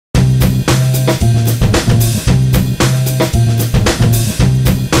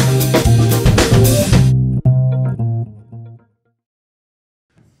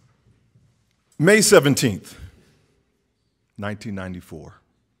May 17th, 1994.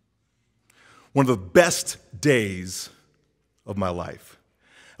 One of the best days of my life.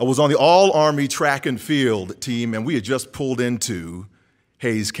 I was on the all-Army track and field team, and we had just pulled into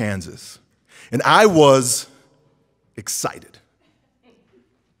Hays, Kansas. And I was excited.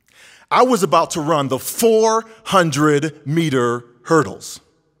 I was about to run the 400-meter hurdles.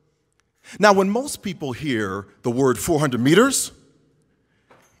 Now, when most people hear the word 400 meters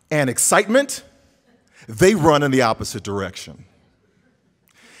and excitement, they run in the opposite direction.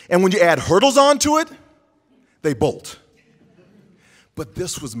 And when you add hurdles onto it, they bolt. But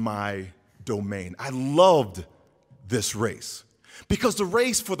this was my domain. I loved this race because the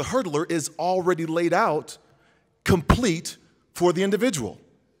race for the hurdler is already laid out, complete for the individual.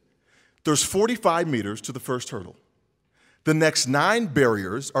 There's 45 meters to the first hurdle. The next 9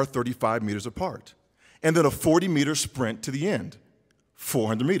 barriers are 35 meters apart. And then a 40-meter sprint to the end,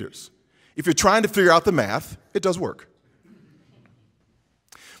 400 meters. If you're trying to figure out the math, it does work.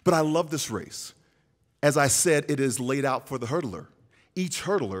 But I love this race. As I said, it is laid out for the hurdler. Each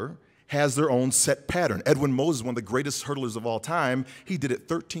hurdler has their own set pattern. Edwin Moses, one of the greatest hurdlers of all time, he did it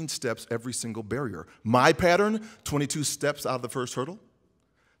 13 steps every single barrier. My pattern, 22 steps out of the first hurdle,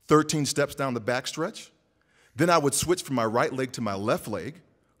 13 steps down the backstretch. Then I would switch from my right leg to my left leg,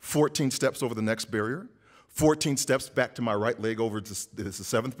 14 steps over the next barrier, 14 steps back to my right leg over to the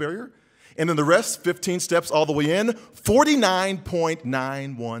 7th barrier, and then the rest, 15 steps all the way in,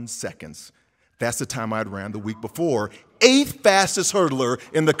 49.91 seconds. That's the time I'd ran the week before. 8th fastest hurdler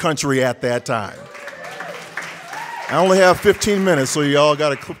in the country at that time. I only have 15 minutes, so y'all got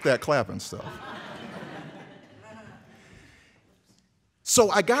to clip that clapping stuff. So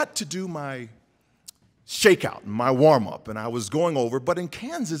I got to do my shakeout, my warm-up, and I was going over, but in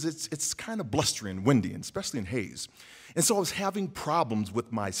Kansas, it's kind of blustery and windy, and especially in Hays. And so I was having problems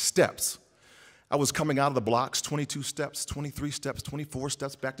with my steps. I was coming out of the blocks, 22 steps, 23 steps, 24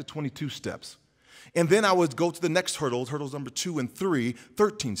 steps, back to 22 steps. And then I would go to the next hurdles number 2 and 3,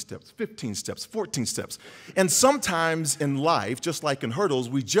 13 steps, 15 steps, 14 steps. And sometimes in life, just like in hurdles,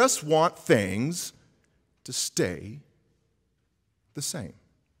 we just want things to stay the same.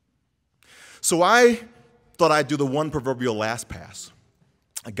 So I thought I'd do the one proverbial last pass.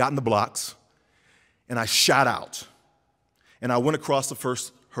 I got in the blocks, and I shot out. And I went across the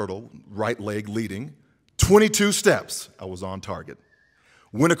first hurdle, right leg leading, 22 steps, I was on target.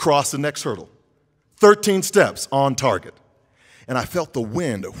 Went across the next hurdle, 13 steps, on target. And I felt the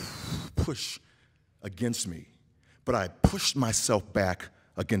wind push against me, but I pushed myself back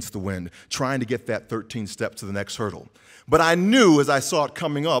against the wind, trying to get that 13 steps to the next hurdle. But I knew as I saw it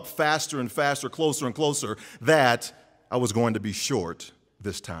coming up faster and faster, closer and closer, that I was going to be short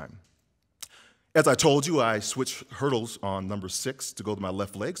this time. As I told you, I switched hurdles on number 6 to go to my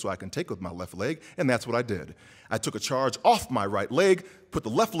left leg so I can take with my left leg, and that's what I did. I took a charge off my right leg, put the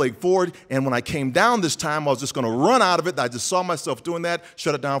left leg forward, and when I came down this time, I was just going to run out of it. I just saw myself doing that,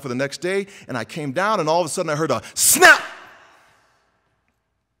 shut it down for the next day, and I came down, and all of a sudden I heard a snap!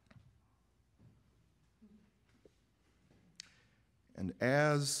 And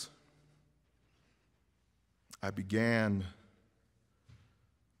as I began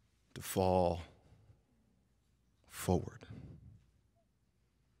to fall forward,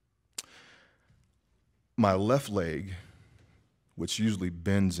 my left leg, which usually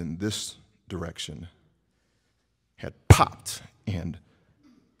bends in this direction, had popped and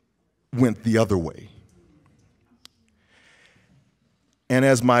went the other way. And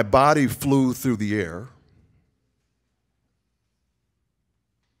as my body flew through the air,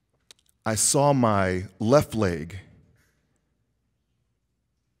 I saw my left leg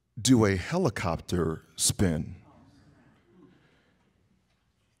do a helicopter spin.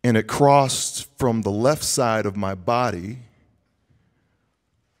 And it crossed from the left side of my body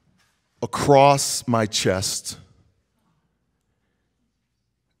across my chest.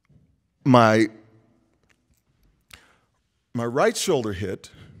 My right shoulder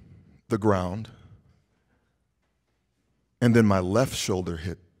hit the ground, and then my left shoulder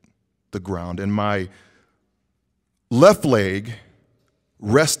hit the ground, and my left leg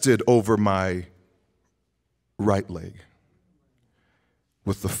rested over my right leg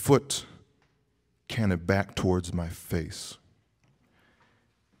with the foot canted back towards my face,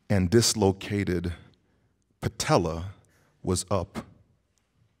 and dislocated patella was up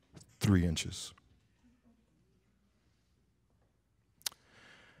 3 inches.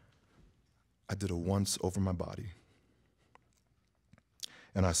 I did a once over my body,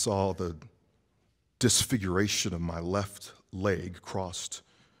 and I saw the disfiguration of my left leg crossed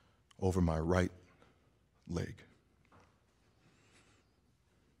over my right leg.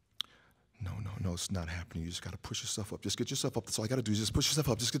 No, it's not happening. You just got to push yourself up. Just get yourself up. That's all you got to do. Just push yourself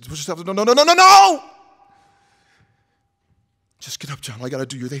up. Just push yourself up. No. Just get up, John. All you got to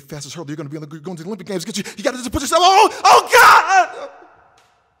do, you're the fastest hurdler. You're going to be going to the Olympic Games. You got to just push yourself. Oh, God!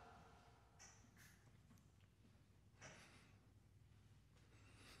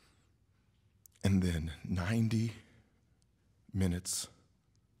 And then 90 minutes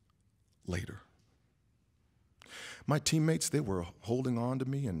later, my teammates, they were holding on to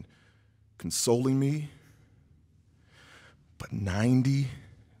me and consoling me. But 90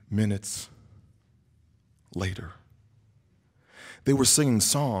 minutes later, they were singing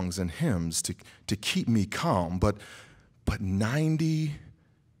songs and hymns to keep me calm. But 90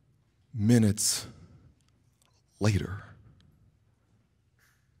 minutes later,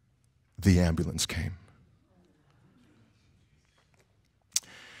 the ambulance came.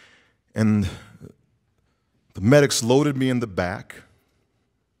 And the medics loaded me in the back,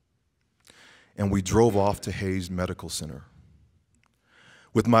 and we drove off to Hayes Medical Center.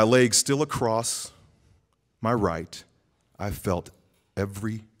 With my leg still across my right, I felt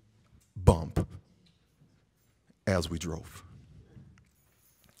every bump as we drove.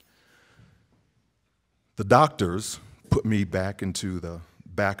 The doctors put me back into the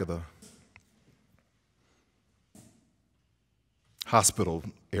back of the hospital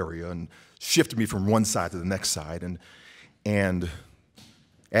area and shifted me from one side to the next side. And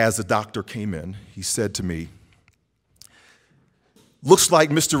as the doctor came in, he said to me, "Looks like,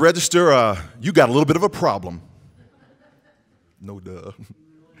 Mr. Register, you got a little bit of a problem." No duh.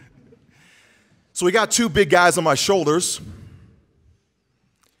 So he got two big guys on my shoulders,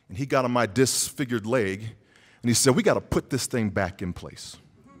 and he got on my disfigured leg, and he said, "We got to put this thing back in place.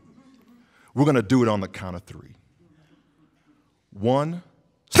 We're going to do it on the count of 3. 1,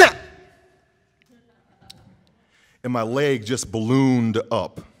 snap!" And my leg just ballooned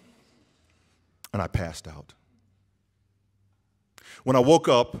up, and I passed out. When I woke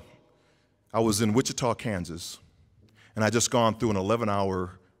up, I was in Wichita, Kansas, and I'd just gone through an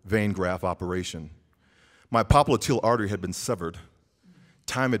 11-hour vein graft operation. My popliteal artery had been severed.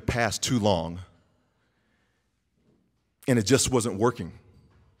 Time had passed too long, and it just wasn't working.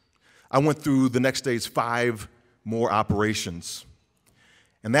 I went through the next day's 5 more operations.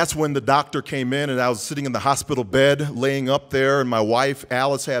 And that's when the doctor came in, and I was sitting in the hospital bed, laying up there, and my wife,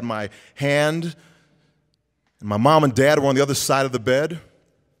 Alice, had my hand, and my mom and dad were on the other side of the bed.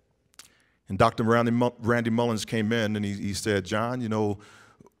 And Dr. Randy Mullins came in, and he said, "John, you know,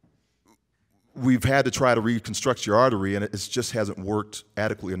 we've had to try to reconstruct your artery, and it just hasn't worked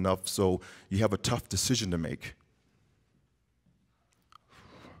adequately enough, so you have a tough decision to make."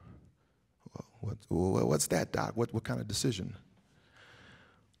 What's that, Doc? What kind of decision?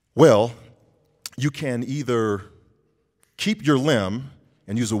 Well, you can either keep your limb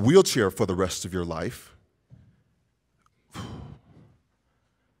and use a wheelchair for the rest of your life.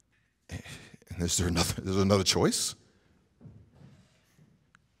 And is there another choice?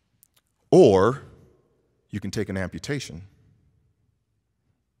 Or you can take an amputation,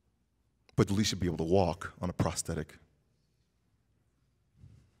 but at least you'll be able to walk on a prosthetic.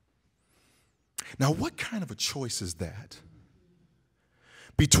 Now, what kind of a choice is that?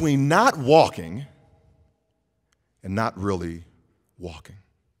 Between not walking and not really walking.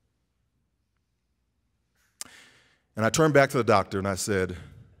 And I turned back to the doctor and I said,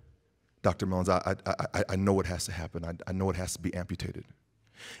 "Dr. Mullins, I know what has to happen. I know it has to be amputated."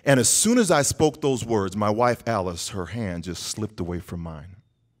 And as soon as I spoke those words, my wife, Alice, her hand just slipped away from mine.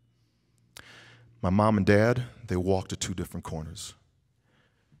 My mom and dad, they walked to 2 different corners.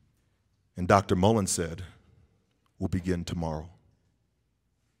 And Dr. Mullins said, "We'll begin tomorrow."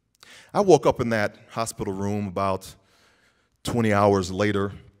 I woke up in that hospital room about 20 hours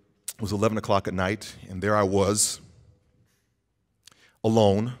later. It was 11 o'clock at night, and there I was,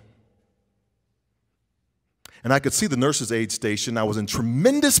 alone. And I could see the nurse's aid station. I was in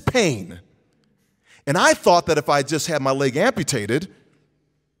tremendous pain. And I thought that if I just had my leg amputated,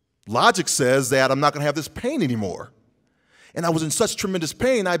 logic says that I'm not going to have this pain anymore. And I was in such tremendous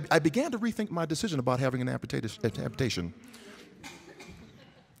pain, I began to rethink my decision about having an amputation.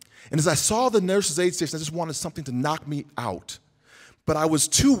 And as I saw the nurse's aid station, I just wanted something to knock me out. But I was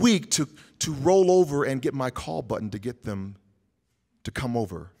too weak to roll over and get my call button to get them to come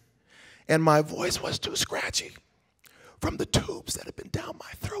over. And my voice was too scratchy from the tubes that had been down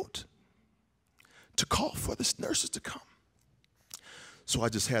my throat to call for the nurses to come. So I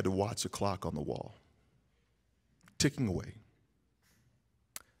just had to watch the clock on the wall, ticking away.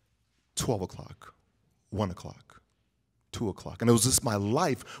 12 o'clock, 1 o'clock, 2 o'clock. And it was just my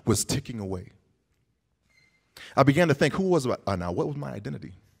life was ticking away. I began to think, who was I now? What was my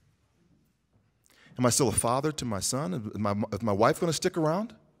identity? Am I still a father to my son? Is my wife going to stick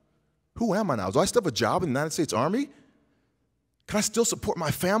around? Who am I now? Do I still have a job in the United States Army? Can I still support my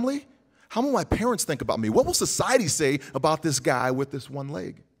family? How will my parents think about me? What will society say about this guy with this one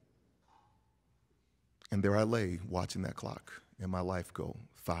leg? And there I lay watching that clock and my life go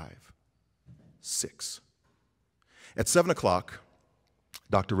 5, 6. At 7 o'clock,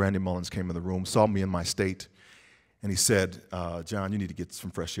 Dr. Randy Mullins came in the room, saw me in my state, and he said, John, you need to get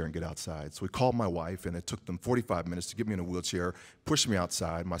some fresh air and get outside. So he called my wife, and it took them 45 minutes to get me in a wheelchair, push me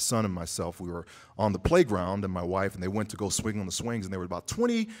outside. My son and myself, we were on the playground, and my wife, and they went to go swing on the swings, and they were about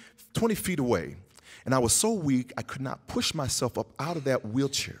 20 feet away. And I was so weak, I could not push myself up out of that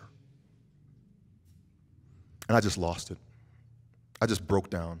wheelchair. And I just lost it. I just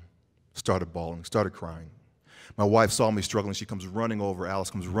broke down, started bawling, started crying. My wife saw me struggling. She comes running over. Alice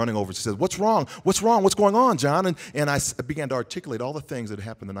comes running over. She says, what's wrong? What's wrong? What's going on, John? And I began to articulate all the things that had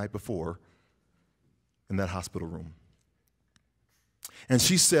happened the night before in that hospital room. And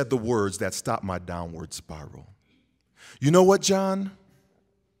she said the words that stopped my downward spiral. You know what, John?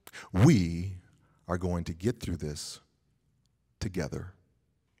 We are going to get through this together.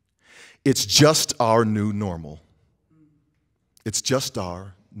 It's just our new normal. It's just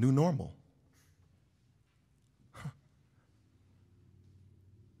our new normal.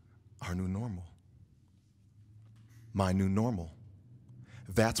 Our new normal. My new normal.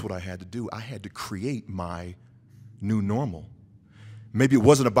 That's what I had to do. I had to create my new normal. Maybe it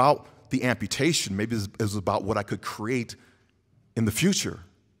wasn't about the amputation. Maybe it was about what I could create in the future.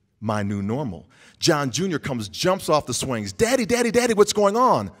 My new normal. John Jr. jumps off the swings. Daddy, Daddy, Daddy, what's going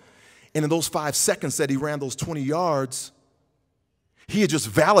on? And in those 5 seconds that he ran those 20 yards, he had just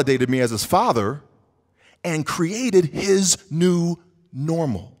validated me as his father and created his new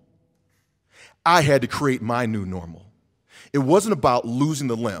normal. I had to create my new normal. It wasn't about losing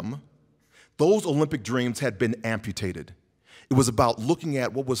the limb. Those Olympic dreams had been amputated. It was about looking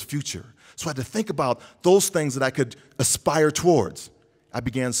at what was future. So I had to think about those things that I could aspire towards. I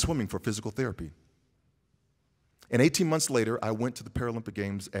began swimming for physical therapy. And 18 months later, I went to the Paralympic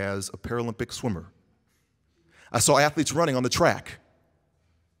Games as a Paralympic swimmer. I saw athletes running on the track.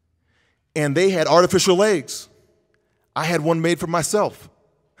 And they had artificial legs. I had one made for myself.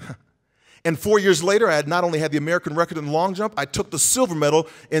 And 4 years later, I had not only had the American record in long jump, I took the silver medal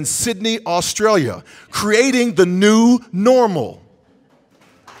in Sydney, Australia, creating the new normal.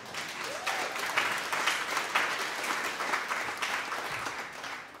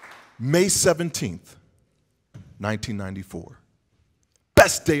 May 17th, 1994.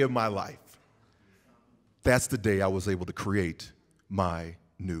 Best day of my life. That's the day I was able to create my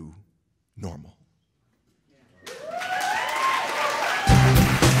new normal.